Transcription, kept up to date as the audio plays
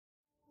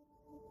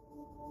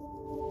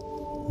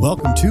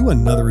Welcome to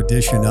another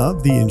edition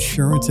of the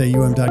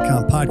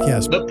InsuranceAUM.com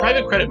podcast. The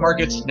private credit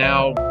market's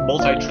now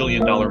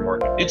multi-trillion-dollar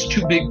market. It's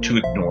too big to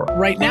ignore.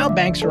 Right now,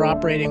 banks are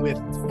operating with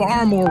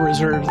far more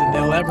reserves than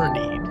they'll ever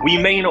need. We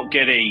may not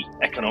get an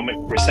economic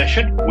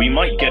recession. We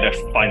might get a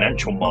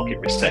financial market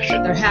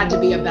recession. There had to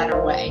be a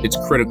better way. It's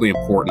critically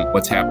important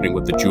what's happening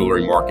with the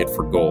jewelry market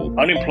for gold.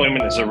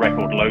 Unemployment is a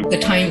record low. The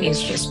timing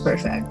is just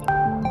perfect.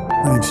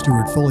 My name's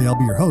Stuart Foley. I'll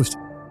be your host.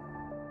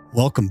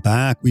 Welcome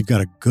back. We've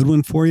got a good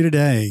one for you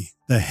today,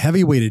 the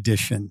heavyweight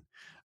edition.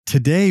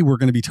 Today, we're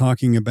going to be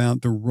talking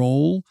about the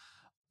role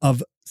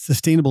of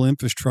sustainable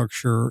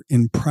infrastructure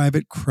in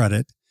private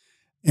credit,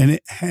 and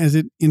it has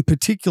it in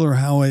particular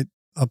how it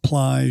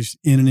applies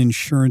in an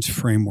insurance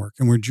framework.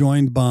 And we're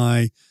joined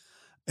by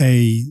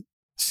a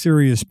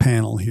serious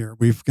panel here.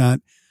 We've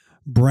got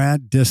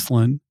Brad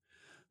Dyslin,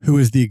 who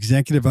is the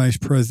Executive Vice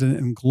President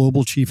and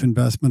Global Chief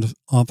Investment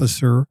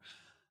Officer,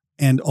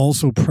 and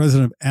also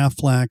President of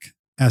Aflac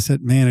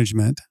Asset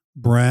Management.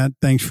 Brad,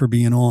 thanks for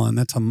being on.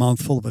 That's a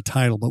mouthful of a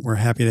title, but we're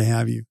happy to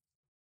have you.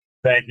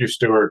 Thank you,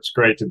 Stuart. It's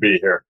great to be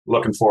here.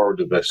 Looking forward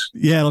to this.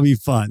 Yeah, it'll be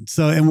fun.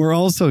 So, and we're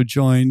also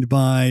joined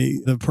by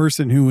the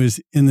person who was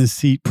in the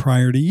seat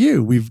prior to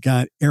you. We've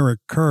got Eric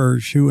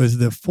Kirsch, who is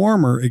the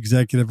former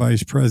Executive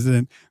Vice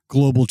President,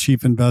 Global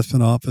Chief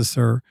Investment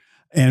Officer,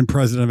 and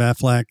President of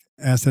Aflac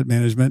Asset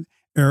Management.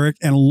 Eric,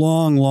 and a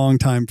long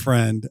time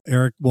friend.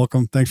 Eric,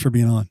 welcome. Thanks for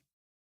being on.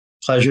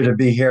 Pleasure to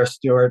be here,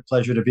 Stuart.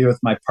 Pleasure to be with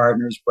my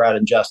partners, Brad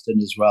and Justin,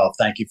 as well.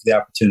 Thank you for the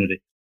opportunity.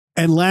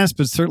 And last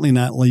but certainly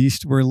not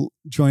least, we're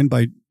joined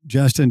by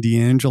Justin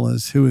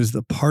DeAngelis, who is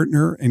the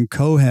partner and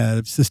co-head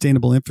of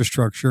sustainable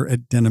infrastructure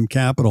at Denham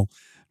Capital.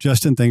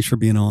 Justin, thanks for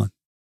being on.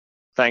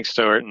 Thanks,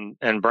 Stuart.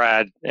 And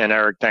Brad and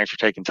Eric, thanks for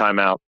taking time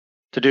out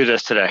to do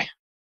this today.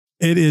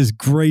 It is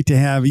great to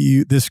have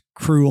you, this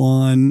crew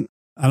on.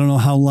 I don't know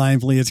how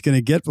lively it's going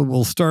to get, but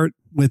we'll start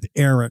with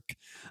Eric.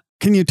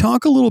 Can you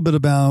talk a little bit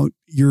about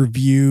your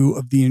view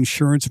of the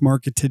insurance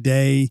market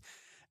today?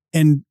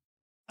 And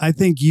I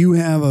think you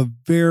have a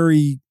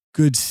very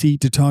good seat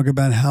to talk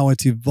about how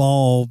it's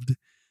evolved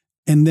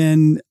and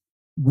then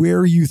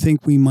where you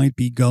think we might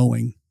be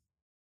going.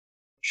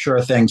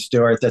 Sure thing,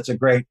 Stuart. That's a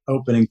great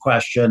opening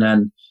question.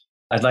 And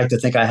I'd like to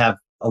think I have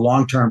a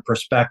long-term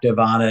perspective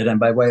on it. And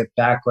by way of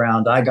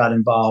background, I got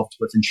involved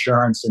with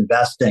insurance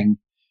investing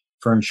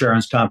for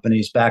insurance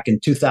companies back in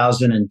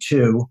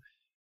 2002.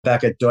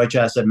 Back at Deutsche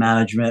Asset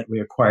Management, we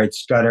acquired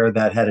Scudder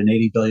that had an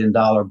 $80 billion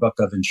book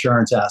of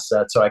insurance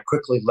assets. So I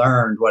quickly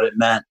learned what it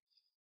meant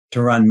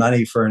to run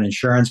money for an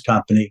insurance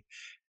company.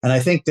 And I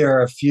think there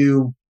are a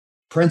few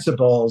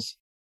principles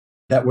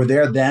that were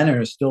there then and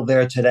are still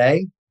there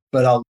today,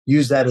 but I'll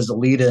use that as a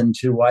lead-in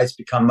to why it's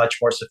become much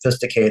more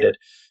sophisticated.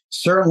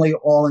 Certainly,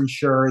 all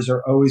insurers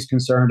are always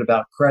concerned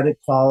about credit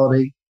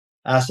quality,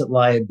 asset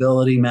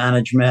liability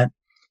management,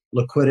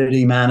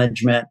 liquidity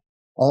management.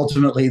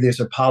 Ultimately, these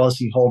are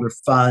policyholder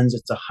funds.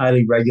 It's a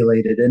highly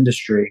regulated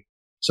industry.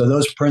 So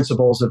those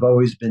principles have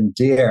always been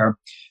dear.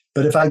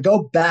 But if I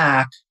go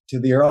back to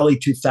the early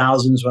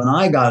 2000s when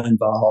I got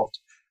involved,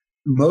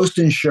 most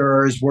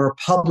insurers were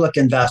public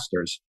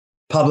investors,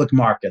 public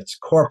markets,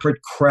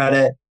 corporate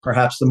credit,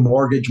 perhaps the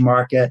mortgage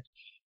market.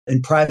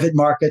 In private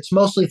markets,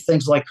 mostly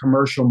things like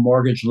commercial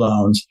mortgage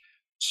loans,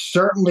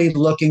 certainly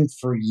looking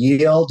for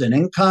yield and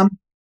income,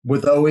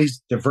 with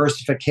always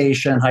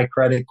diversification, high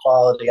credit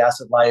quality,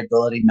 asset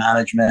liability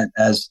management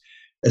as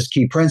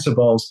key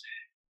principles.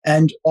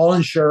 And all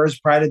insurers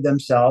prided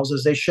themselves,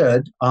 as they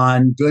should,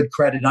 on good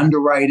credit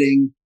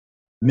underwriting,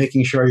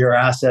 making sure your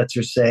assets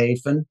are safe.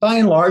 And by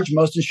and large,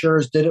 most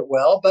insurers did it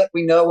well. But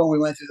we know when we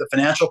went through the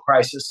financial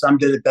crisis, some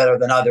did it better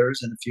than others,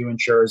 and a few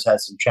insurers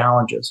had some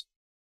challenges.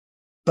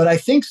 But I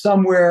think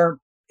somewhere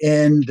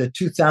in the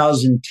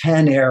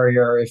 2010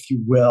 area, if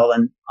you will,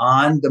 and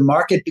on, the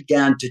market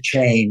began to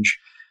change.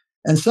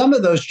 And some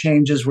of those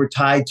changes were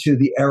tied to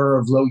the era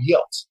of low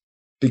yields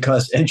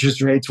because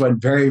interest rates went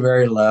very,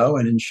 very low,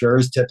 and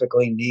insurers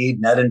typically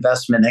need net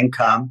investment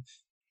income.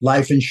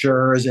 Life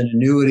insurers and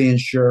annuity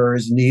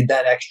insurers need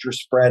that extra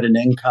spread in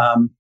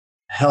income.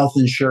 Health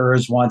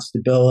insurers want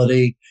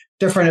stability,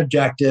 different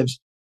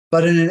objectives.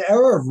 But in an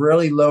era of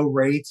really low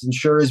rates,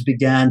 insurers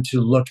began to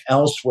look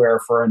elsewhere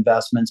for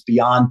investments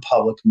beyond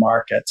public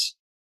markets.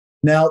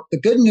 Now,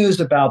 the good news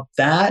about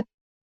that,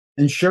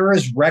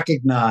 insurers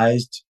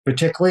recognized,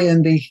 particularly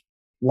in the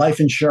life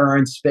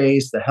insurance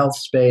space, the health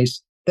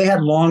space, they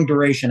had long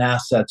duration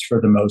assets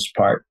for the most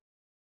part.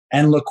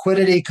 And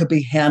liquidity could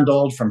be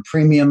handled from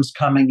premiums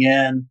coming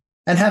in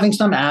and having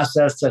some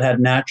assets that had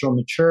natural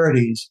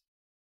maturities.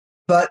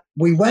 But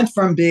we went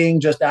from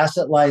being just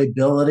asset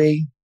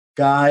liability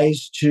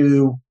guys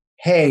to,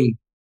 hey,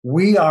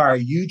 we are a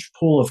huge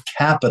pool of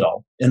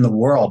capital in the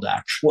world,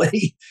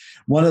 actually,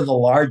 one of the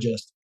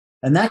largest.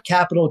 And that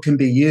capital can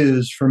be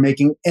used for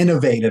making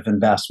innovative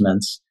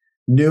investments,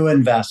 new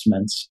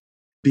investments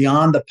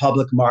beyond the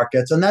public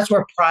markets. And that's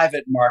where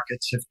private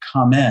markets have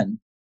come in.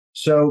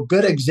 So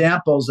good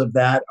examples of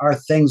that are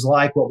things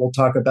like what we'll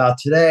talk about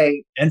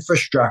today,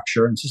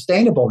 infrastructure and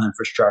sustainable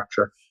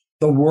infrastructure.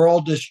 The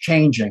world is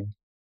changing.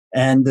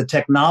 and the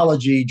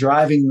technology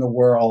driving the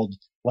world,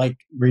 like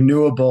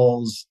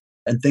renewables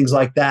and things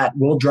like that,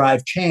 will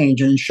drive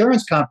change. And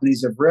insurance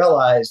companies have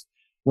realized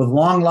with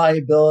long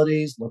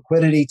liabilities,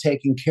 liquidity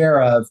taken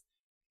care of,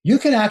 you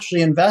can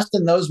actually invest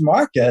in those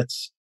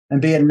markets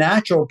and be a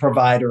natural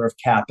provider of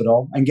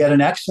capital and get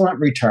an excellent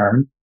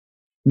return,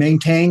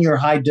 maintain your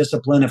high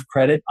discipline of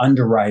credit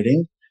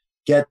underwriting,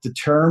 get the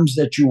terms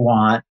that you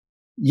want,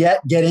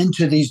 yet get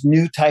into these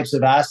new types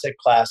of asset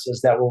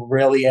classes that will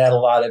really add a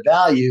lot of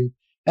value.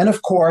 And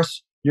of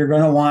course, you're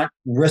going to want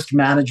risk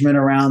management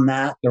around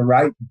that, the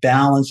right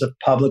balance of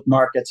public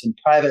markets and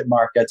private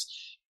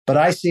markets. But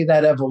I see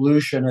that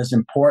evolution as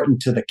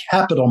important to the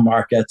capital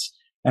markets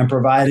and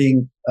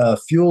providing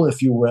fuel,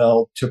 if you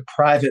will, to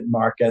private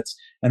markets.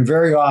 And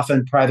very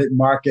often, private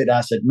market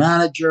asset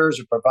managers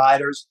or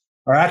providers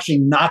are actually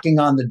knocking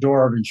on the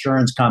door of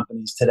insurance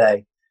companies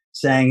today,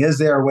 saying, is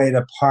there a way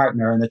to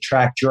partner and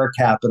attract your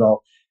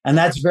capital? And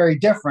that's very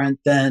different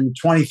than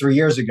 23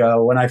 years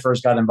ago when I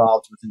first got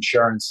involved with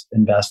insurance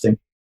investing.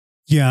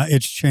 Yeah,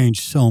 it's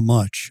changed so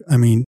much. I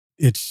mean,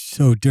 it's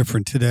so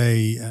different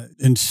today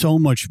and so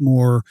much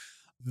more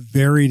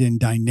varied and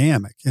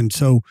dynamic. And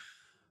so,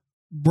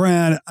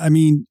 Brad, I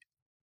mean,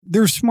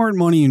 there's smart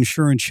money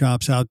insurance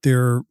shops out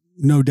there,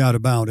 no doubt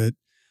about it.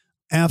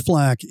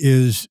 Aflac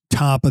is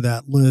top of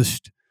that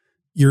list.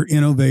 You're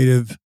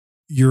innovative.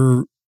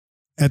 You're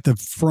at the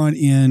front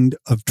end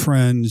of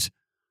trends.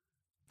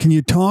 Can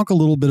you talk a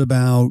little bit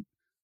about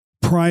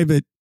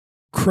private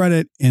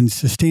credit and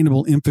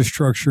sustainable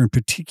infrastructure in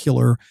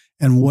particular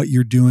and what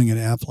you're doing at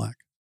Aflac?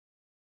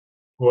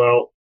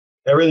 Well,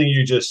 everything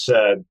you just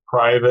said,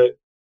 private,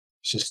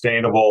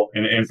 sustainable,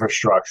 and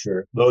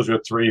infrastructure, those are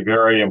three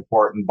very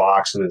important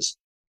boxes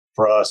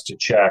for us to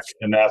check.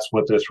 And that's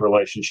what this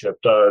relationship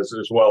does,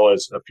 as well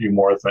as a few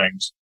more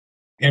things.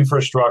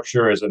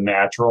 Infrastructure is a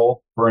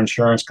natural for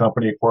insurance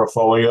company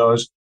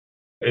portfolios.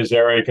 As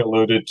Eric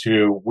alluded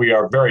to, we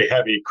are very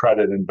heavy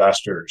credit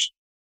investors.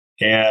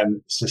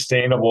 And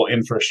sustainable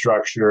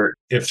infrastructure,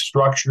 if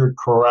structured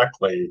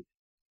correctly,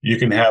 you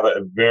can have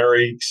a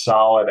very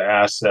solid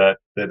asset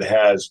that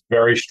has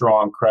very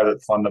strong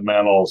credit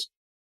fundamentals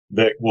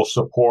that will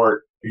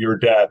support your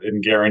debt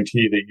and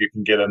guarantee that you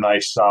can get a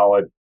nice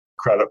solid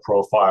credit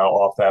profile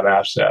off that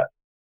asset.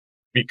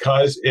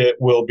 Because it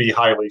will be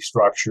highly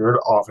structured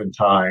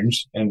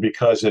oftentimes, and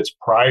because it's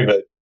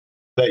private,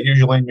 that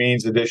usually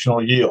means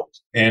additional yield.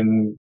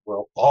 And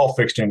well, all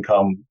fixed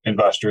income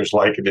investors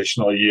like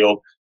additional yield,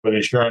 but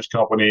insurance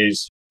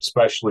companies,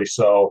 especially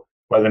so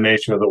by the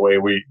nature of the way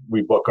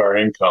we book our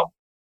income.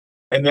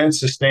 And then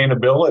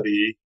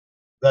sustainability,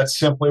 that's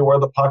simply where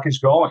the puck is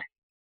going.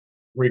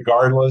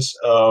 Regardless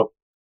of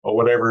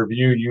whatever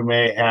view you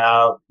may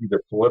have,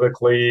 either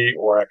politically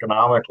or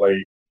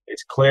economically,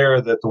 it's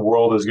clear that the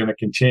world is going to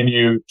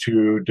continue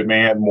to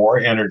demand more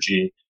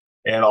energy,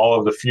 and all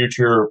of the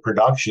future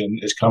production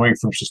is coming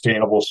from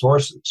sustainable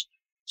sources.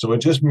 So it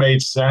just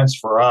made sense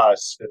for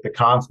us at the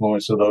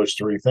confluence of those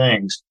three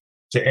things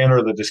to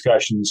enter the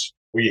discussions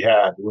we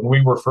had. When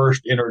we were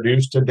first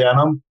introduced to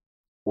Denham,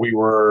 we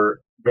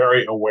were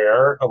very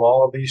aware of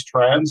all of these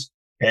trends,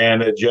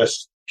 and it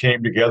just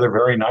came together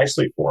very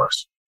nicely for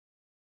us.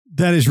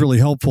 That is really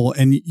helpful.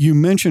 And you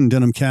mentioned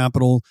Denham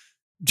Capital.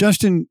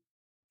 Justin,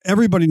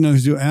 everybody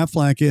knows who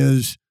Aflac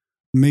is.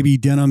 Maybe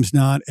Denham's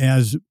not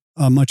as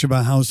much of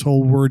a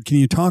household word. Can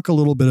you talk a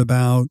little bit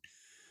about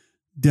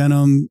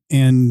Denham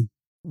and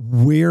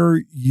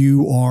where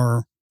you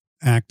are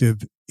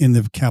active in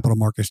the capital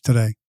markets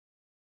today?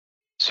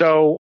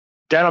 So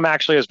Denham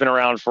actually has been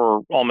around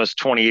for almost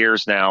 20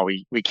 years now.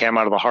 We came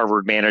out of the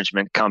Harvard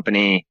Management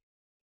Company,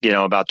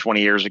 about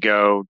 20 years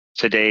ago.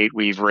 To date,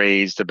 we've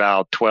raised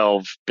about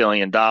 $12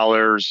 billion,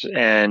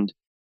 and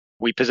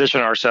we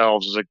position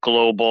ourselves as a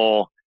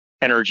global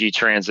energy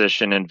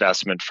transition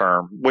investment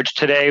firm, which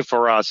today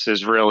for us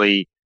is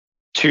really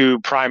two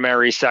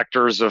primary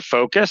sectors of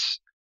focus: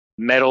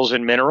 metals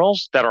and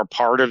minerals that are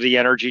part of the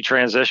energy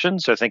transition.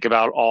 So think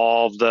about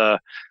all of the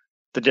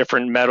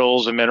different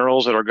metals and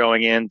minerals that are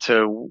going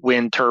into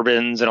wind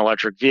turbines and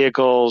electric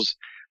vehicles.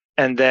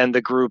 And then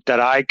the group that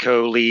I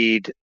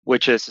co-lead,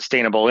 which is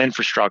sustainable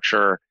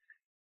infrastructure.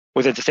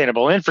 Within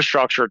sustainable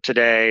infrastructure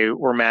today,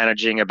 we're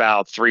managing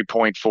about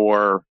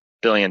 $3.4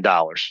 billion.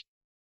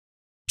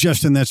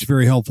 Justin, that's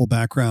very helpful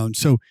background.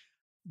 So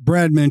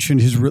Brad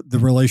mentioned the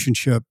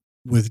relationship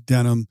with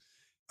Denham.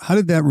 How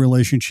did that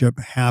relationship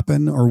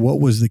happen, or what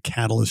was the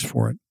catalyst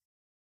for it?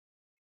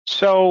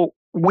 So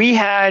we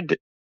had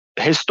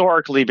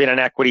historically been an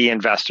equity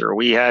investor.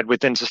 We had,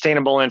 within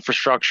sustainable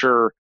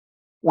infrastructure,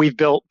 we've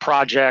built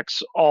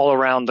projects all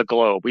around the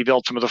globe. We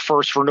built some of the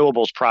first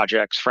renewables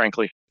projects,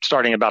 frankly,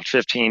 starting about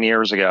 15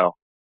 years ago.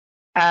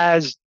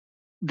 As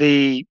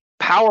the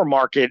power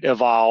market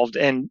evolved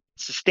and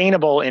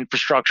sustainable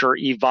infrastructure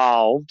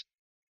evolved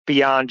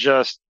beyond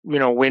just,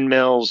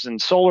 windmills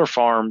and solar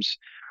farms,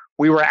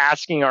 we were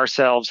asking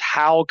ourselves,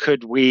 how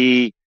could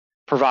we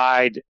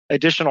provide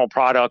additional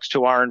products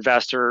to our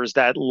investors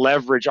that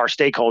leverage our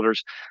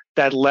stakeholders,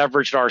 that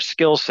leveraged our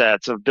skill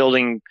sets of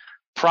building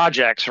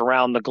projects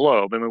around the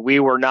globe. I mean, we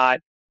were not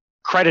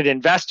credit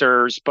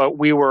investors, but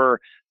we were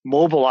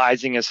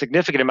mobilizing a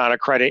significant amount of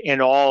credit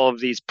in all of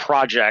these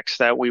projects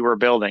that we were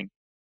building.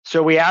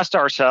 So we asked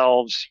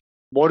ourselves,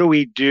 what do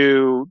we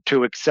do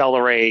to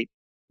accelerate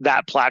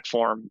that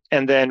platform?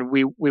 And then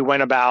we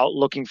went about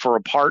looking for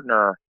a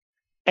partner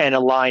and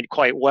aligned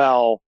quite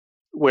well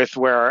with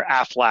where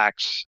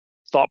Aflac's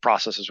thought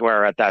processes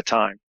were at that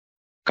time,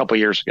 a couple of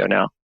years ago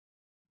now.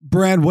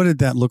 Brad, what did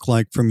that look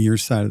like from your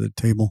side of the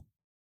table?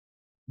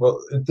 Well,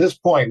 at this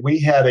point,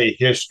 we had a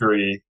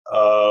history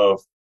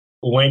of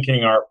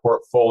linking our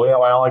portfolio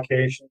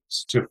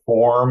allocations to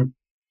form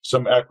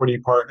some equity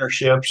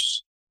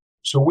partnerships.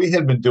 So we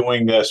had been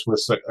doing this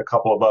with a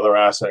couple of other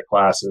asset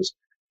classes.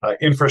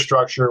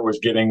 Infrastructure was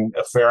getting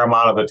a fair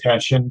amount of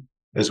attention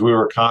as we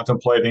were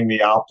contemplating the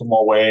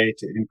optimal way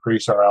to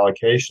increase our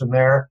allocation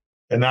there.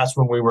 And that's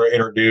when we were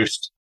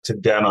introduced to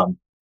Denham.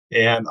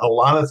 And a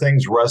lot of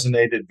things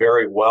resonated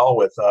very well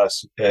with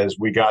us as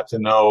we got to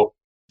know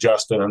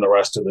Justin and the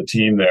rest of the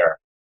team there.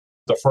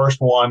 The first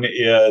one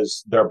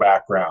is their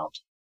background.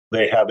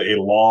 They have a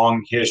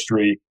long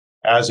history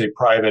as a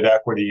private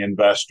equity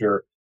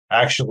investor,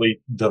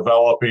 actually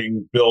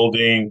developing,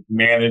 building,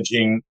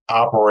 managing,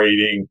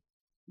 operating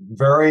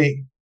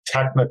very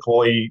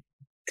technically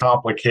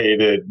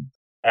complicated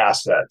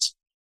assets.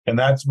 And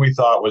that's, we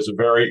thought, was a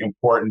very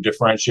important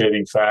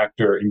differentiating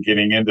factor in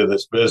getting into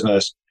this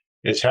business,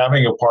 is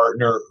having a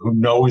partner who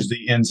knows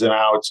the ins and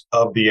outs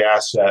of the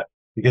asset,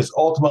 because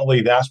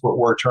ultimately that's what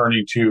we're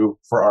turning to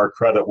for our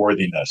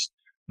creditworthiness.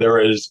 There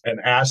is an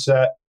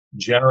asset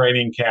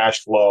generating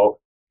cash flow.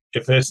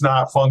 If it's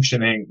not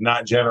functioning,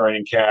 not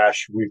generating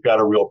cash, we've got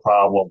a real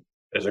problem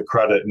as a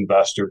credit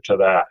investor to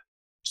that.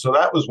 So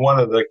that was one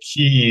of the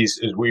keys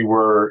as we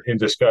were in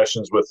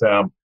discussions with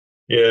them,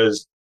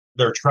 is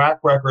their track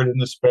record in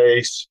the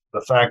space, the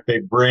fact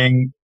they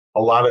bring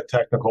a lot of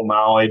technical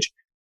knowledge.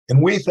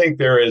 And we think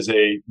there is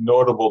a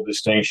notable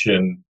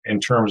distinction in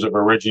terms of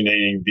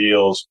originating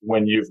deals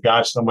when you've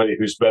got somebody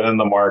who's been in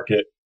the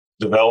market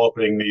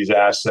developing these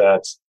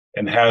assets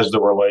and has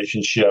the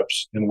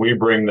relationships, and we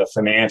bring the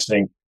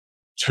financing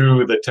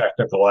to the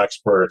technical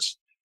experts,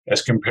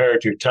 as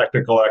compared to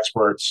technical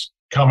experts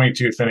coming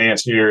to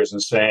financiers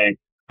and saying,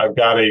 I've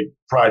got a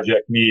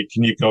project need,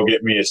 can you go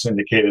get me a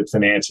syndicated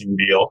financing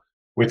deal?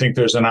 We think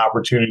there's an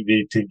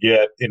opportunity to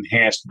get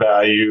enhanced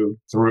value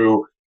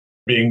through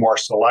being more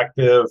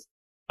selective,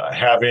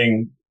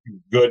 having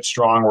good,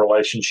 strong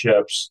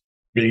relationships,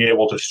 being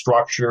able to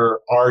structure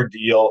our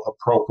deal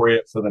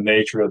appropriate for the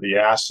nature of the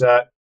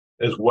asset,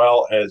 as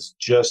well as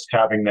just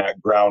having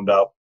that ground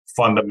up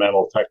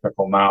fundamental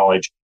technical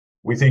knowledge.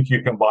 We think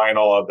you combine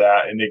all of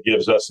that and it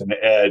gives us an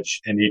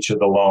edge in each of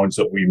the loans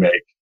that we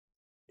make.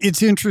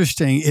 It's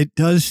interesting. It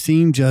does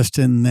seem,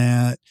 Justin,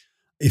 that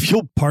if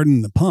you'll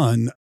pardon the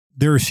pun,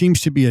 there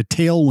seems to be a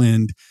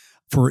tailwind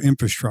for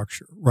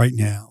infrastructure right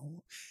now.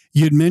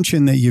 You'd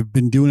mentioned that you've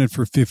been doing it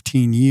for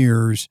 15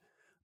 years.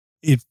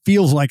 It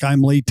feels like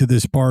I'm late to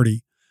this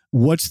party.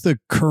 What's the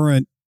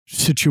current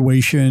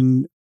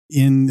situation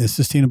in the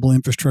sustainable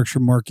infrastructure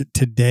market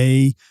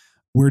today?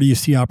 Where do you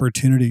see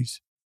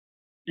opportunities?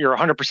 You're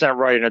 100%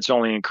 right, and it's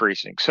only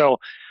increasing. So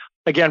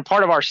again,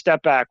 part of our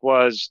step back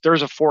was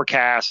there's a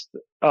forecast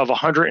of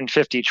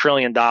 $150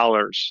 trillion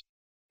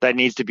that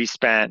needs to be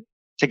spent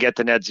to get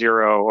to net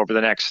zero over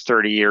the next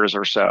 30 years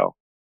or so.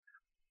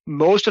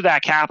 Most of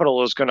that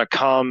capital is going to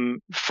come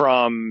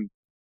from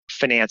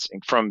financing,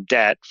 from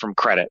debt, from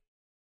credit.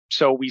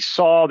 So we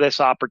saw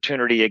this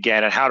opportunity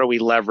again, and how do we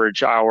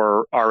leverage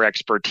our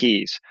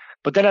expertise?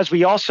 But then as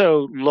we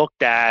also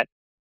looked at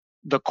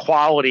the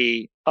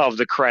quality of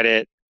the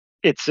credit,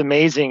 it's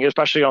amazing,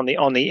 especially on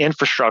the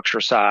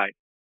infrastructure side.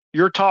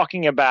 You're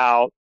talking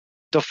about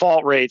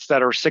default rates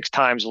that are 6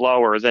 times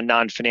lower than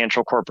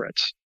non-financial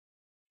corporates,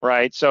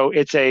 right? So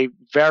it's a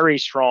very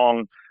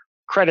strong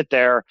credit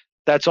there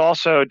that's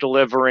also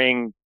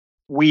delivering,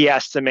 we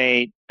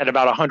estimate, at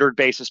about 100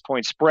 basis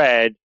point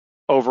spread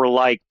over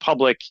like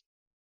public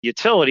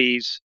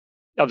utilities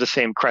of the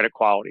same credit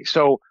quality.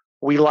 So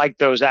we like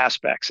those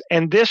aspects.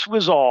 And this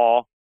was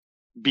all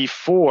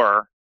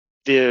before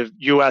the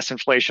U.S.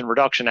 Inflation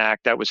Reduction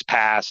Act that was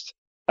passed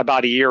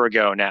about a year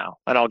ago now.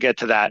 And I'll get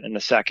to that in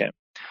a second.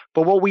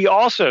 But what we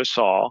also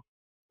saw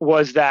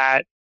was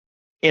that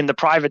in the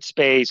private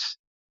space,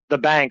 the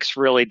banks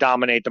really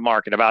dominate the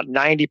market. About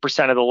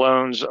 90% of the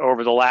loans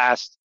over the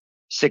last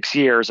 6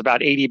 years,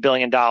 about $80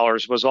 billion,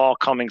 was all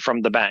coming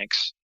from the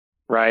banks,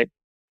 right?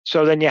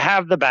 So then you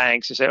have the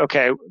banks, you say,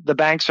 okay, the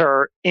banks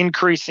have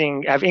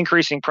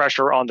increasing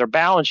pressure on their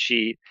balance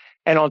sheet.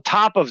 And on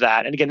top of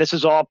that, and again, this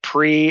is all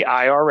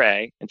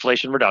pre-IRA,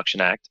 Inflation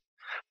Reduction Act.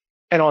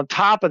 And on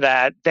top of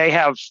that, they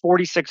have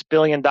 $46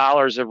 billion of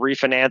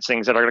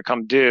refinancings that are going to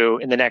come due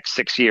in the next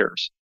 6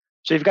 years.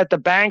 So you've got the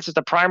banks as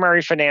the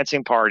primary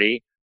financing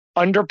party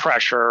under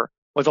pressure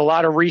with a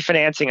lot of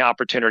refinancing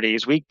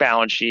opportunities, weak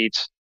balance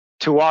sheets.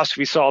 To us,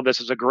 we saw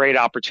this as a great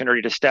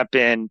opportunity to step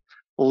in,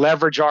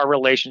 leverage our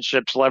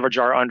relationships, leverage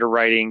our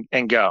underwriting,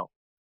 and go.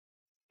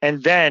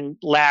 And then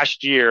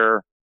last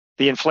year,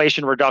 the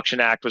Inflation Reduction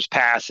Act was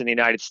passed in the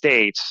United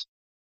States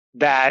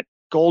that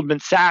Goldman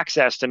Sachs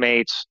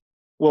estimates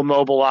will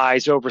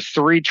mobilize over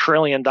 $3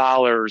 trillion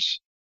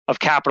of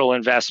capital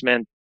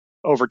investment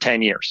over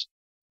 10 years.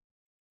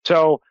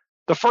 So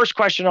the first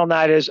question on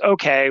that is,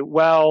 okay,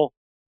 well,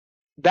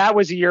 that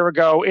was a year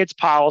ago. It's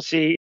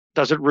policy.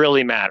 Does it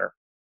really matter?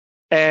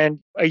 And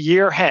a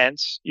year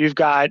hence, you've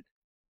got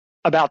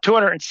about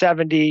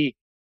 270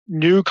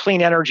 new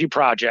clean energy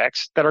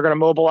projects that are going to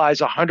mobilize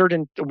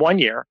 $130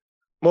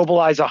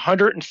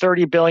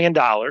 billion.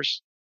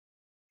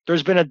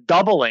 There's been a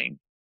doubling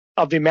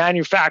of the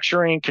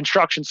manufacturing and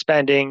construction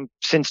spending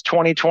since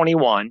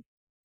 2021.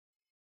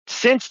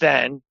 Since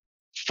then,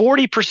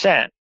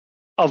 40%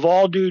 of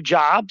all new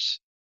jobs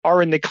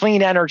are in the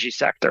clean energy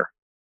sector.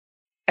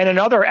 And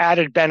another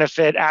added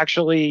benefit,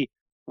 actually,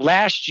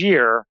 last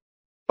year,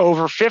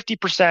 over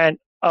 50%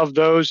 of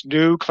those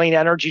new clean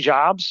energy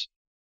jobs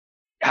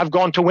have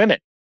gone to women.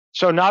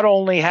 So not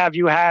only have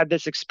you had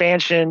this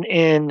expansion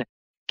in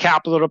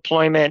capital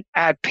deployment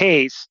at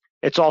pace,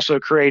 it's also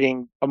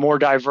creating a more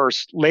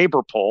diverse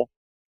labor pool.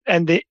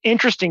 And the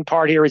interesting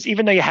part here is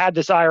even though you had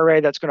this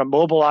IRA that's going to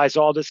mobilize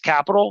all this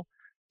capital,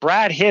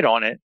 Brad hit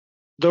on it.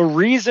 The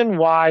reason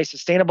why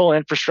sustainable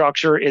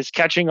infrastructure is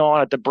catching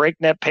on at the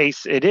breakneck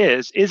pace it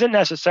isn't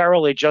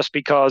necessarily just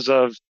because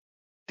of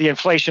the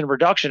Inflation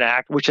Reduction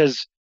Act, which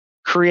has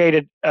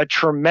created a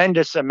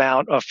tremendous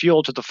amount of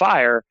fuel to the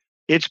fire.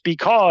 It's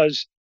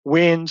because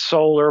wind,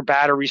 solar,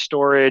 battery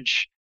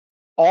storage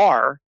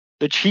are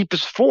the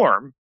cheapest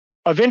form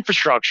of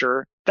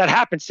infrastructure that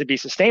happens to be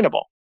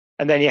sustainable.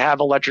 And then you have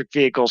electric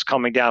vehicles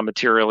coming down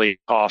materially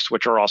costs,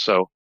 which are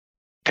also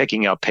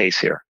picking up pace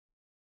here.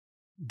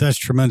 That's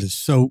tremendous.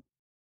 So,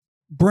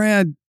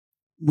 Brad,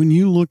 when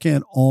you look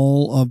at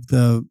all of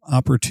the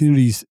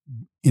opportunities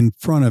in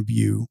front of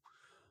you,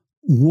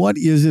 what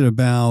is it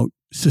about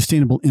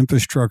sustainable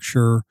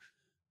infrastructure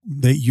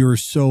that you're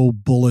so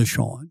bullish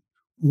on?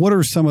 What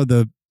are some of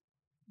the,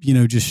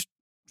 just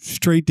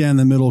straight down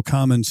the middle,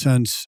 common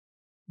sense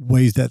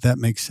ways that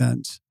makes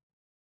sense?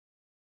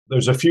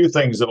 There's a few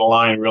things that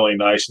align really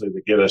nicely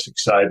that get us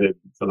excited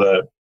for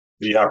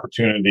the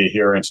opportunity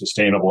here in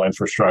sustainable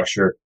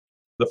infrastructure.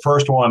 The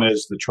first one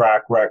is the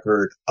track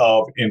record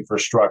of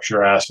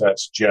infrastructure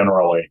assets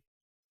generally.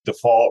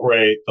 Default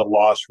rate, the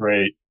loss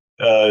rate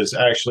is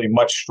actually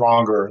much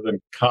stronger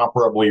than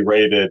comparably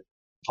rated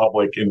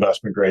public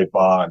investment grade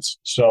bonds.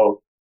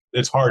 So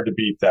it's hard to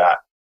beat that.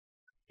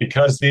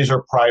 Because these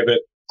are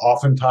private,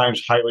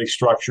 oftentimes highly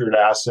structured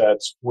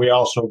assets, we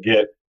also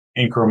get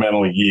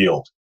incremental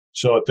yield.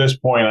 So at this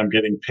point, I'm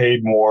getting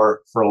paid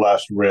more for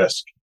less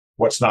risk.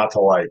 What's not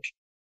to like?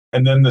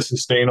 And then the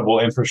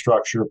sustainable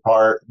infrastructure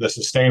part, the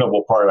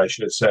sustainable part, I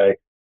should say,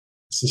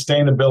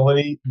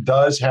 sustainability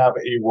does have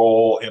a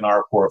role in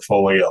our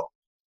portfolio.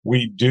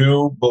 We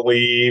do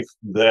believe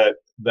that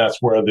that's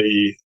where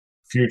the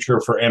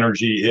future for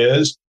energy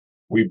is.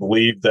 We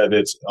believe that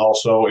it's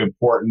also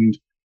important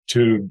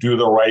to do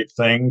the right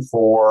thing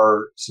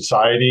for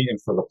society and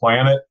for the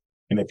planet.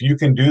 And if you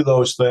can do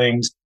those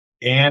things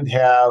and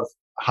have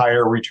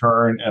higher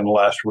return and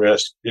less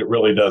risk, it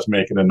really does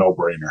make it a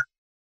no-brainer.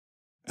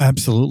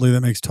 Absolutely.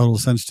 That makes total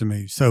sense to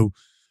me. So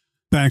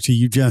back to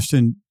you,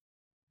 Justin.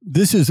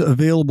 This is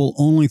available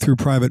only through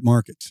private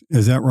markets.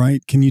 Is that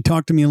right? Can you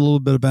talk to me a little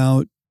bit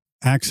about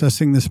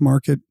accessing this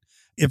market?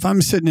 If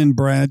I'm sitting in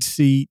Brad's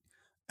seat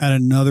at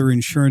another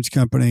insurance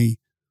company,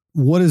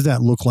 what does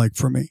that look like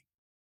for me?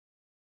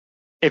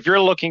 If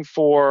you're looking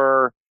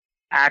for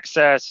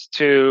access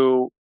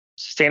to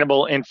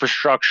sustainable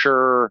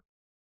infrastructure,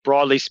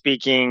 broadly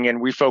speaking, and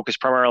we focus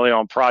primarily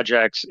on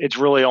projects, it's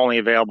really only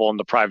available in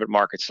the private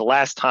markets. The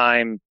last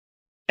time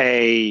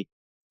a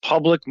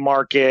public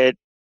market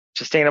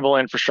sustainable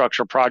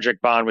infrastructure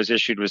project bond was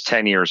issued was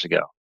 10 years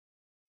ago.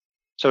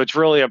 So it's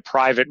really a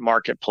private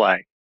market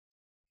play.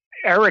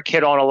 Eric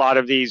hit on a lot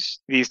of these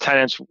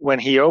tenets when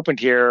he opened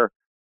here.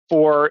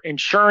 For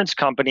insurance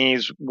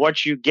companies,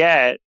 what you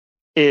get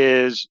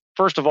is,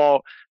 first of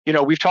all,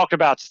 we've talked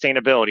about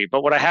sustainability,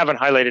 but what I haven't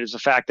highlighted is the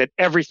fact that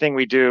everything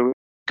we do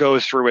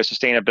goes through a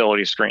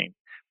sustainability screen.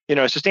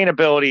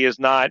 Sustainability is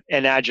not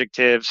an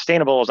adjective.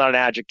 Sustainable is not an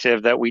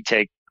adjective that we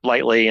take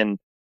lightly. And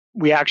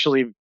we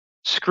actually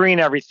screen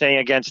everything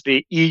against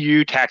the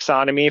EU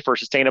taxonomy for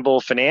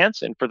sustainable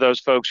finance. And for those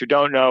folks who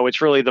don't know,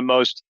 it's really the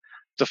most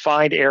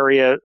defined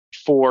area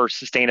for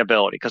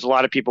sustainability because a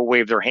lot of people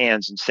wave their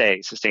hands and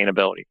say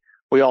sustainability.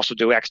 We also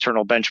do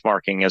external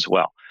benchmarking as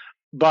well.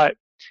 But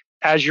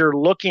as you're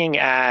looking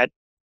at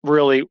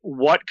really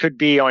what could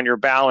be on your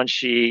balance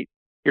sheet,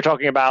 you're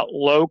talking about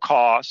low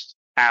cost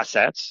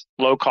assets,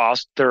 low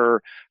cost.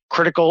 They're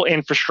critical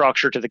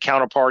infrastructure to the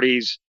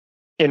counterparties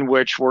in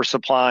which we're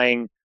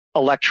supplying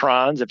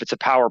electrons, if it's a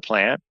power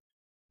plant,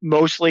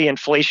 mostly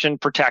inflation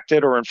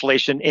protected or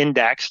inflation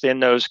indexed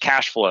in those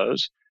cash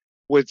flows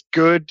with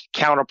good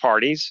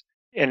counterparties.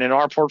 And in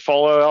our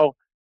portfolio,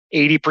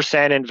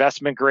 80%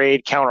 investment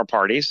grade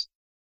counterparties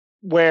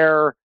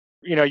where,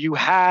 you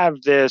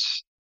have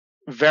this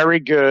very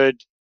good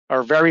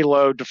or very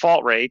low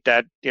default rate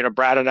that,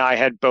 Brad and I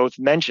had both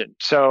mentioned.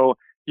 So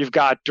you've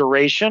got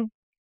duration,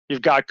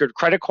 you've got good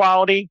credit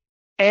quality,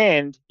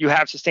 and you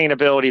have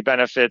sustainability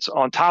benefits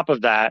on top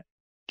of that.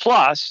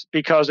 Plus,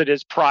 because it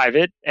is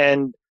private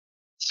and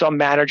some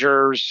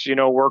managers,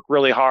 work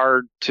really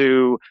hard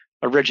to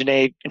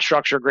originate and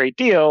structure great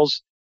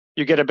deals,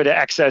 you get a bit of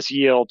excess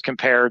yield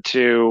compared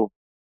to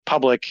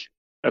public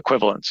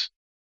equivalents.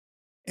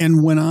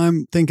 And when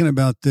I'm thinking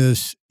about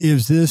this,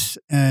 is this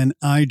an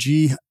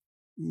IG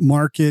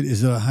market?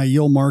 Is it a high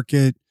yield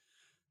market?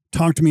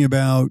 Talk to me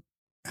about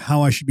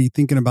how I should be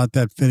thinking about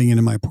that fitting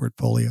into my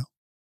portfolio.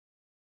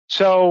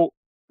 So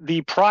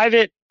the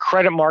private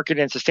credit market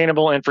and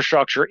sustainable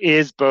infrastructure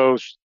is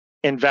both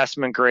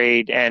investment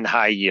grade and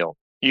high yield.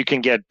 You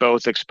can get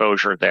both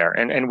exposure there,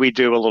 and we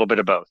do a little bit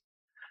of both.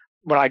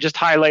 What I just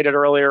highlighted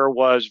earlier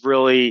was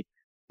really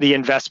the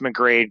investment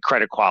grade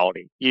credit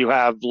quality. You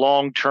have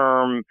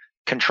long-term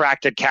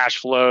contracted cash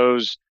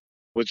flows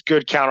with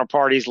good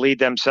counterparties lead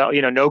themselves,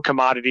 no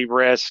commodity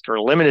risk or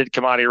limited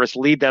commodity risk,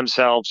 lead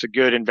themselves to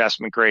good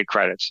investment grade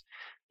credits.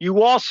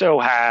 You also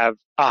have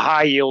a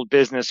high yield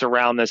business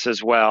around this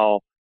as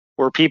well,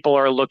 where people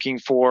are looking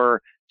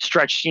for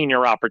stretch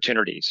senior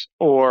opportunities,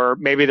 or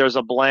maybe there's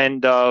a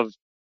blend of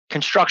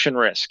construction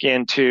risk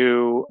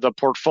into the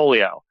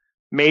portfolio.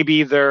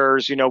 Maybe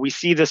there's, we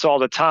see this all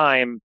the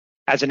time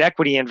as an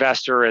equity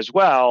investor as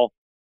well,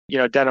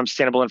 Denham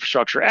Sustainable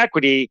Infrastructure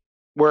Equity,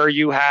 where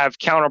you have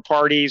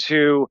counterparties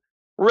who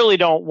really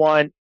don't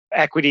want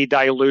equity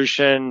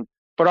dilution,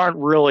 but aren't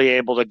really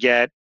able to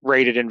get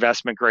rated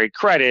investment grade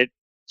credit.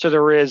 So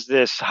there is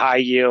this high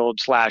yield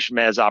 /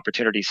 mezz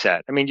opportunity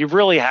set. I mean, you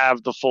really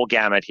have the full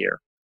gamut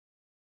here.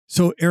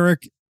 So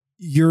Eric,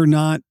 you're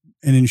not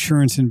an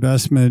insurance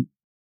investment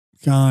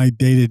guy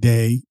day to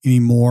day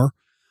anymore.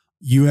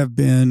 You have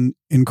been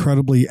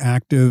incredibly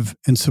active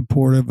and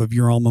supportive of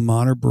your alma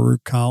mater,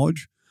 Baruch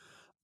College.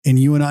 And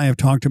you and I have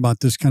talked about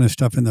this kind of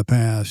stuff in the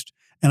past.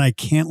 And I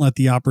can't let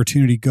the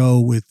opportunity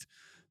go with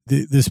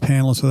this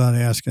panelist without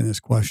asking this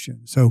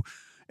question. So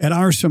at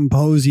our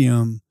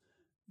symposium,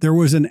 there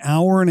was an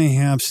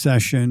 1.5-hour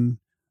session,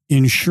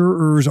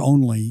 insurers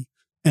only.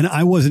 And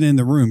I wasn't in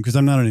the room because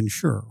I'm not an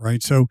insurer,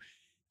 right? So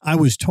I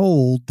was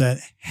told that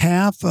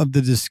half of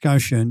the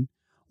discussion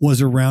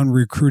was around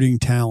recruiting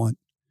talent.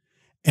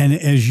 And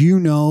as you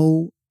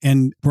know,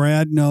 and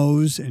Brad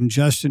knows, and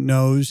Justin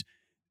knows,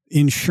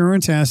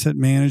 insurance asset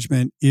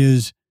management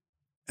is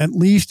at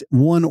least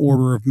one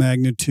order of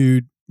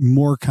magnitude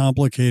more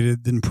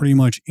complicated than pretty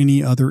much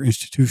any other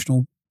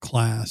institutional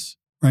class,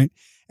 right?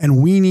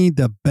 And we need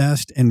the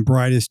best and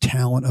brightest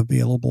talent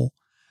available.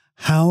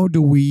 How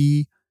do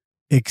we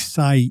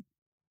excite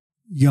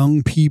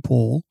young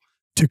people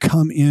to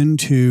come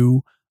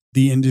into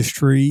the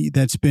industry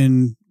that's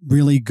been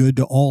really good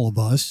to all of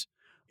us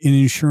in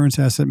insurance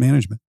asset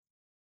management?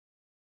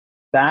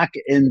 Back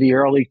in the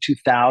early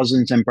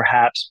 2000s and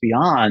perhaps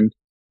beyond,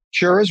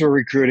 insurers were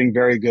recruiting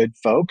very good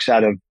folks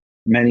out of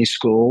many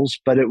schools,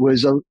 but it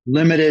was a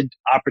limited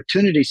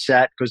opportunity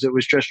set because it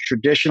was just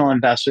traditional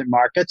investment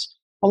markets,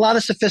 a lot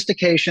of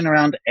sophistication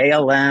around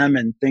ALM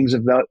and things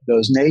of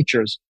those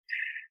natures.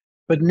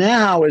 But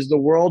now, as the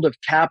world of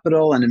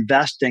capital and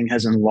investing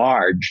has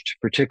enlarged,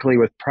 particularly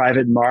with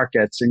private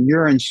markets, and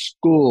you're in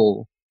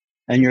school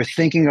and you're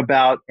thinking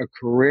about a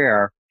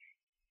career,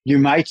 you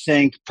might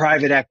think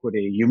private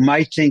equity, you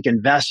might think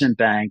investment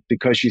bank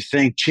because you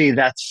think, gee,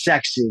 that's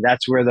sexy.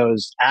 That's where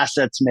those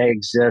assets may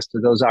exist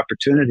or those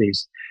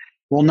opportunities.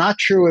 Well, not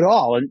true at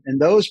all. In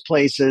those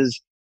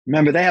places,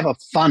 remember, they have a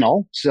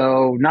funnel.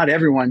 So not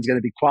everyone's going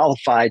to be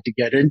qualified to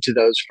get into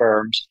those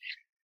firms.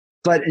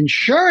 But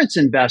insurance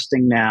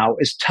investing now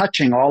is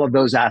touching all of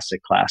those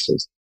asset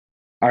classes.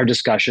 Our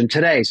discussion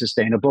today,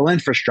 sustainable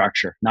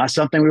infrastructure, not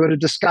something we would have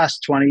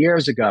discussed 20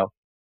 years ago.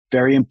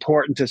 Very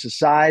important to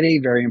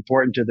society, very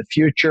important to the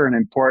future, an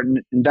important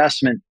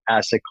investment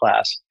asset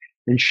class.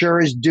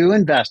 Insurers do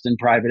invest in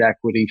private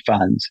equity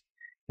funds.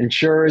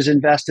 Insurers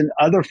invest in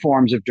other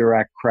forms of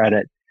direct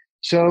credit.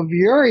 So if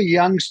you're a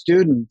young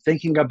student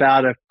thinking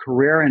about a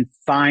career in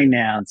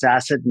finance,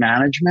 asset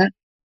management,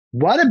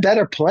 what a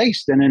better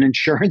place than an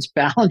insurance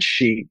balance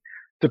sheet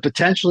to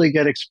potentially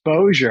get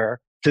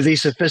exposure to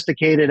these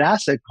sophisticated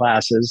asset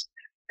classes.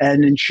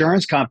 And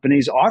insurance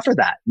companies offer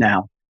that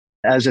now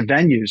as a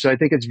venue. So I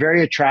think it's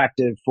very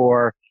attractive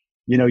for,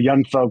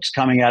 young folks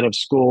coming out of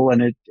school.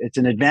 And it's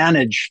an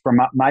advantage from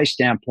my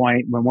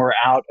standpoint when we're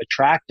out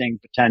attracting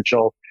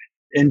potential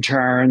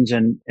interns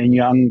and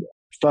young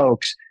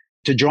folks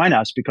to join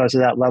us because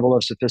of that level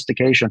of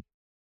sophistication.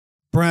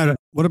 Brad,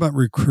 what about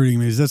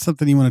recruiting? Is that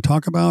something you want to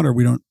talk about, or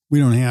we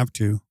don't have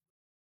to?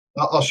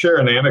 I'll share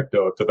an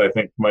anecdote that I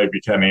think might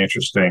be kind of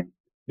interesting.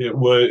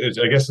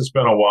 I guess it's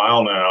been a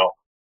while now,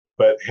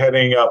 but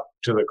heading up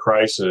to the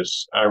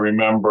crisis, I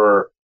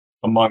remember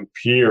among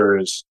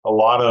peers, a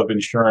lot of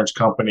insurance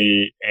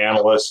company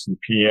analysts and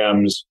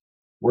PMs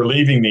were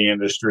leaving the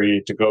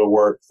industry to go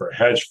work for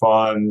hedge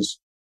funds,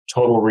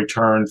 total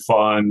return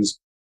funds.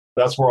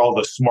 That's where all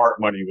the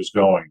smart money was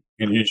going.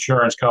 In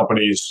insurance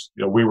companies,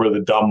 we were the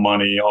dumb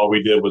money. All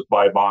we did was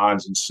buy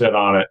bonds and sit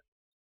on it.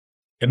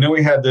 And then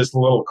we had this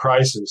little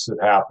crisis that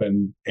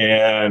happened,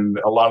 and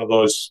a lot of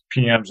those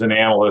PMs and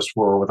analysts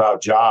were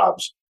without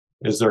jobs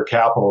as their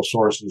capital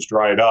sources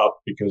dried up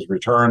because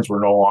returns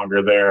were no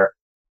longer there.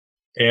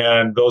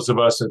 And those of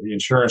us at the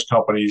insurance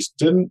companies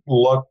didn't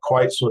look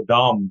quite so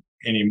dumb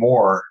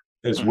anymore,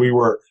 as we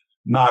were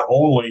not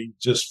only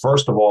just,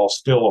 first of all,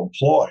 still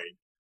employed,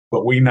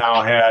 but we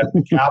now had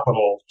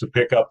capital to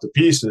pick up the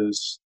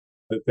pieces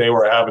that they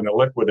were having to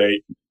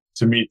liquidate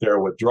to meet their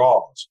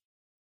withdrawals.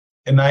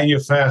 And now you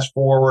fast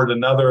forward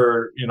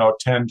another,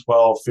 10,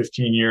 12,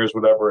 15 years,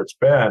 whatever it's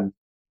been.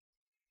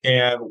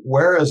 And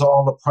where is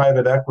all the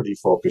private equity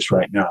focus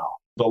right now?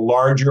 The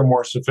larger,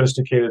 more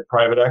sophisticated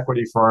private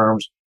equity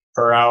firms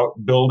are out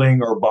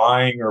building or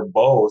buying or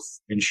both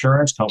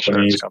insurance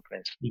companies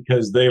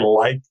because they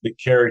like the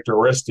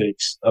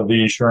characteristics of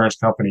the insurance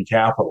company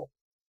capital.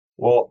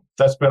 Well,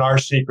 that's been our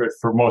secret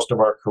for most of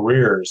our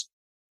careers.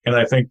 And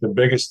I think the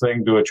biggest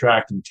thing to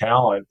attracting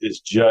talent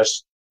is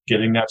just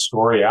getting that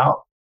story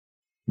out,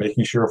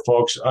 making sure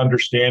folks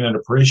understand and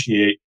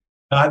appreciate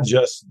not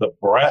just the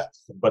breadth,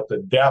 but the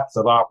depth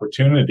of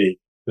opportunity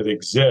that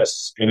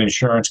exists in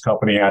insurance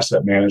company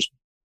asset management.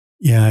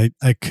 Yeah,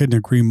 I couldn't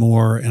agree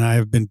more. And I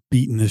have been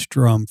beating this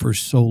drum for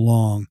so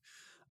long.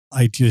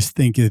 I just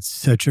think it's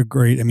such a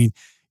great,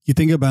 you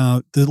think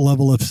about the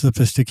level of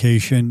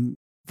sophistication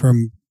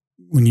from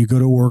when you go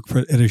to work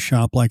at a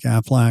shop like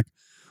Aflac,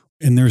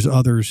 and there's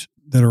others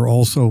that are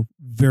also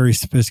very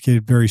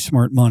sophisticated, very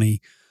smart money.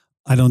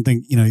 I don't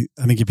think,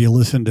 I think if you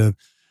listen to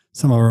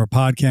some of our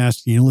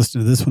podcasts, and you listen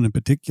to this one in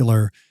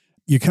particular,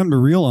 you come to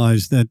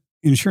realize that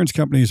insurance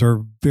companies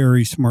are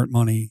very smart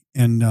money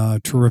and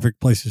terrific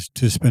places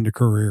to spend a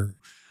career.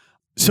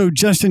 So,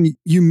 Justin,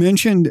 you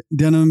mentioned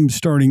Denham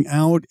starting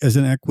out as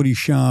an equity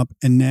shop,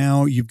 and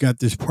now you've got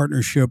this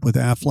partnership with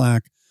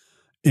Aflac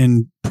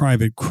in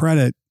private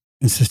credit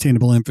and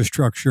sustainable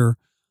infrastructure.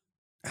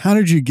 How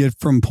did you get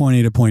from point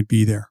A to point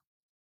B there?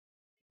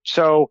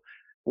 So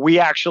we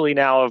actually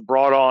now have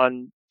brought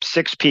on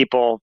 6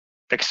 people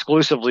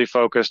exclusively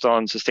focused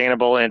on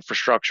sustainable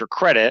infrastructure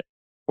credit.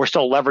 We're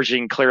still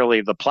leveraging clearly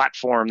the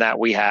platform that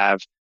we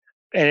have.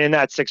 And in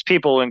that 6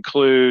 people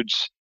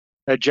includes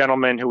a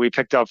gentleman who we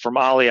picked up from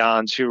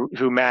Allianz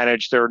who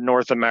managed their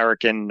North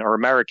American or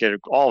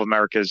all of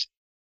America's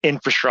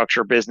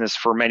infrastructure business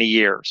for many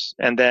years.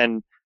 And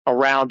then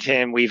around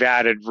him, we've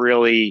added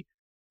really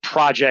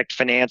project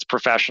finance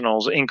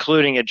professionals,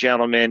 including a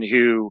gentleman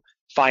who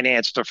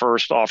financed the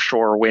first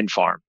offshore wind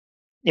farm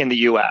in the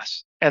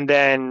US. And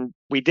then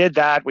we did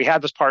that. We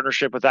had this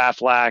partnership with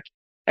Aflac.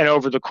 And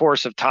over the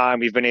course of time,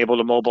 we've been able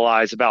to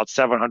mobilize about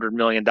 $700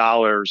 million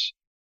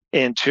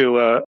into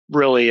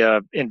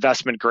a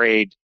investment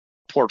grade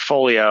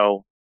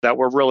portfolio that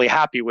we're really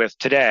happy with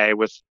today,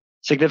 with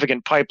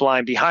significant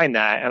pipeline behind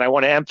that. And I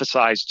want to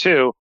emphasize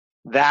too,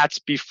 that's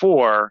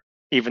before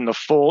even the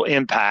full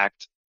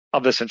impact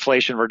of this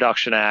Inflation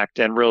Reduction Act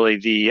and really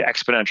the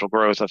exponential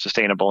growth of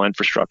sustainable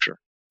infrastructure.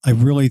 I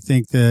really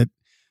think that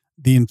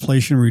the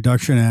Inflation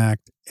Reduction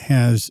Act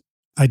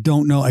I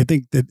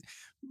think that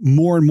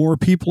more and more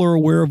people are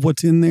aware of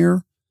what's in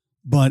there,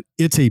 but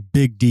it's a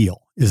big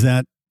deal. Is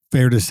that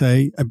fair to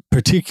say?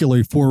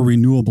 Particularly for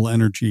renewable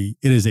energy,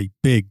 it is a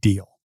big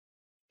deal.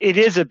 It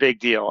is a big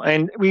deal.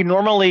 And we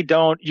normally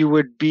you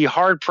would be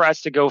hard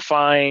pressed to go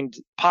find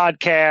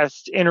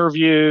podcasts,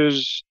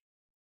 interviews,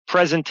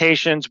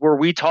 presentations where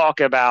we talk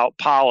about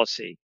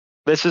policy.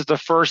 This is the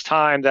first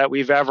time that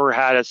we've ever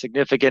had a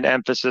significant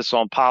emphasis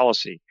on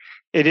policy.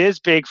 It is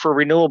big for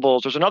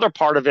renewables. There's another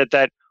part of it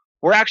that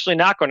we're actually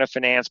not going to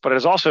finance, but it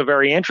is also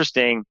very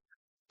interesting.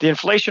 The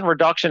Inflation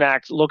Reduction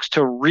Act looks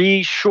to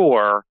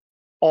reshore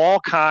all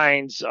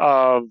kinds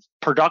of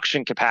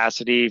production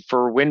capacity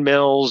for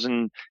windmills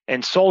and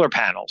solar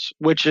panels,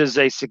 which is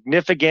a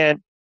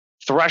significant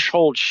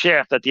threshold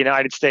shift that the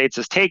United States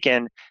has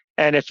taken.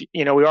 And if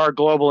we are a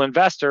global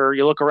investor,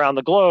 you look around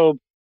the globe,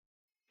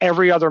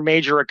 every other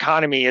major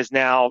economy is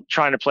now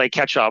trying to play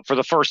catch up for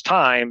the first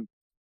time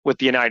with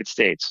the United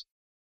States.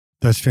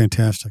 That's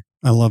fantastic.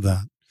 I love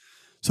that.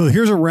 So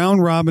here's a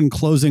round robin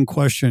closing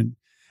question.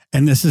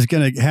 And this is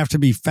going to have to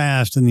be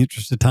fast in the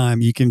interest of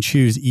time. You can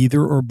choose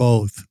either or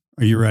both.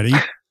 Are you ready?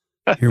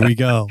 Here we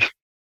go.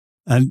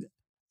 And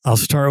I'll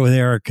start with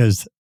Eric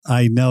because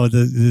I know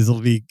that this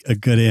will be a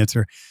good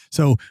answer.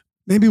 So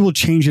maybe we'll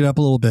change it up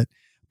a little bit.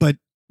 But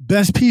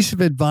best piece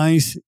of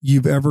advice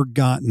you've ever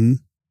gotten,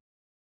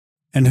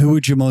 and who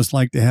would you most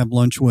like to have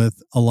lunch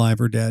with,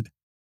 alive or dead?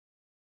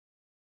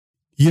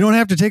 You don't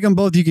have to take them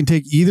both. You can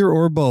take either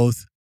or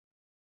both.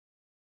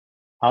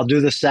 I'll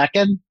do the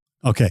second.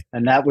 Okay.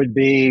 And that would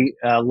be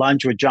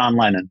lunch with John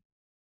Lennon.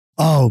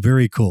 Oh,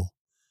 very cool.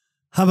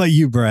 How about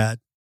you, Brad?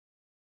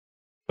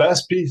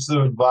 Best piece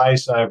of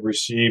advice I've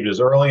received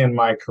is early in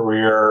my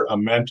career, a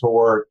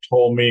mentor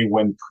told me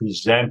when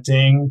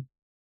presenting,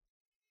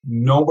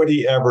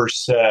 nobody ever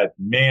said,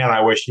 man,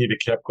 I wish he'd have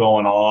kept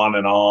going on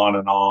and on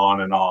and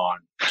on and on.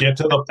 Get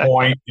to the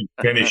point and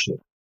finish it.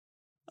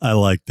 I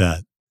like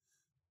that.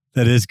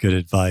 That is good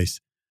advice.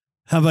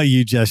 How about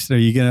you, Justin?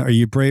 Are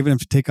you brave enough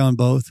to take on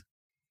both?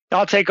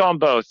 I'll take on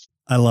both.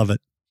 I love it.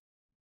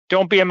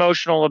 Don't be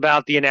emotional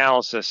about the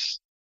analysis.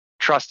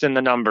 Trust in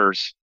the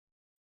numbers.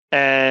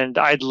 And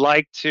I'd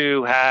like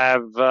to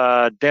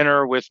have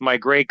dinner with my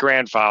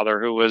great-grandfather,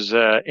 who was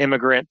an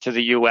immigrant to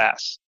the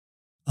U.S.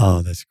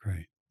 Oh, that's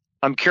great.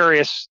 I'm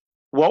curious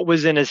what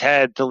was in his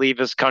head to leave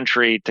his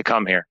country to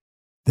come here.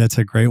 That's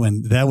a great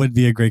one. That would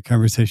be a great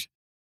conversation.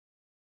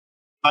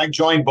 I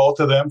joined both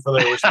of them for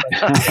their respective.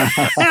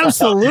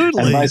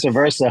 Absolutely. And vice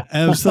versa.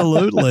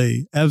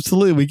 Absolutely.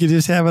 Absolutely. We could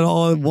just have it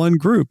all in one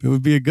group. It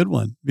would be a good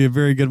one. Be a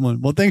very good one.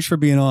 Well, thanks for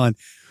being on.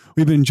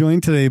 We've been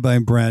joined today by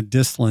Brad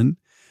Dyslin.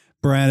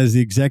 Brad is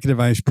the Executive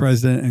Vice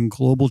President and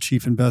Global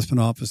Chief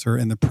Investment Officer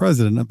and the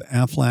President of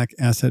Aflac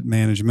Asset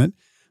Management.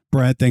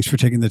 Brad, thanks for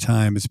taking the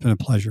time. It's been a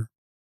pleasure.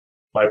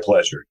 My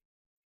pleasure.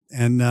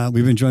 And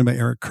we've been joined by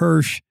Eric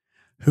Kirsch,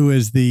 who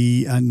is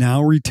the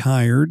now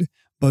retired,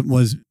 but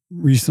was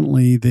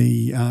recently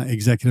the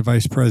Executive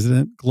Vice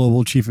President,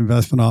 Global Chief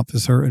Investment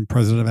Officer, and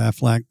President of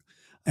Aflac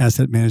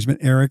Asset Management.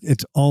 Eric,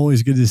 it's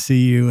always good to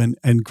see you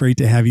and great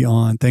to have you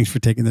on. Thanks for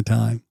taking the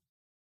time.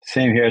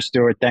 Same here,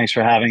 Stuart. Thanks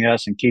for having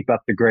us, and keep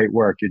up the great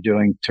work. You're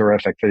doing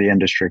terrific for the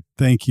industry.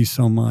 Thank you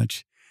so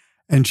much.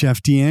 And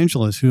Jeff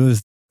DeAngelis, who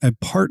is a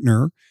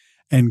partner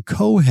and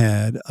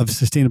co-head of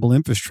sustainable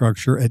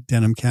infrastructure at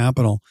Denham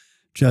Capital.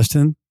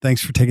 Justin,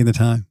 thanks for taking the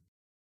time.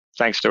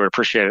 Thanks, Stuart.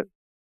 Appreciate it.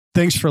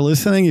 Thanks for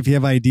listening. If you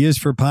have ideas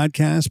for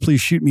podcasts, please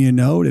shoot me a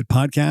note at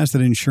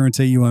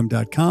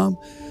podcast@insuranceaum.com.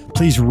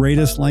 Please rate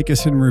us, like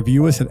us, and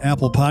review us at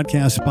Apple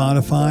Podcasts,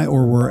 Spotify,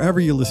 or wherever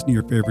you listen to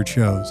your favorite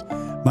shows.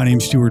 My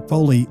name's Stuart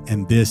Foley,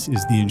 and this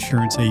is the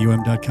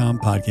InsuranceAUM.com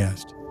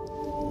podcast.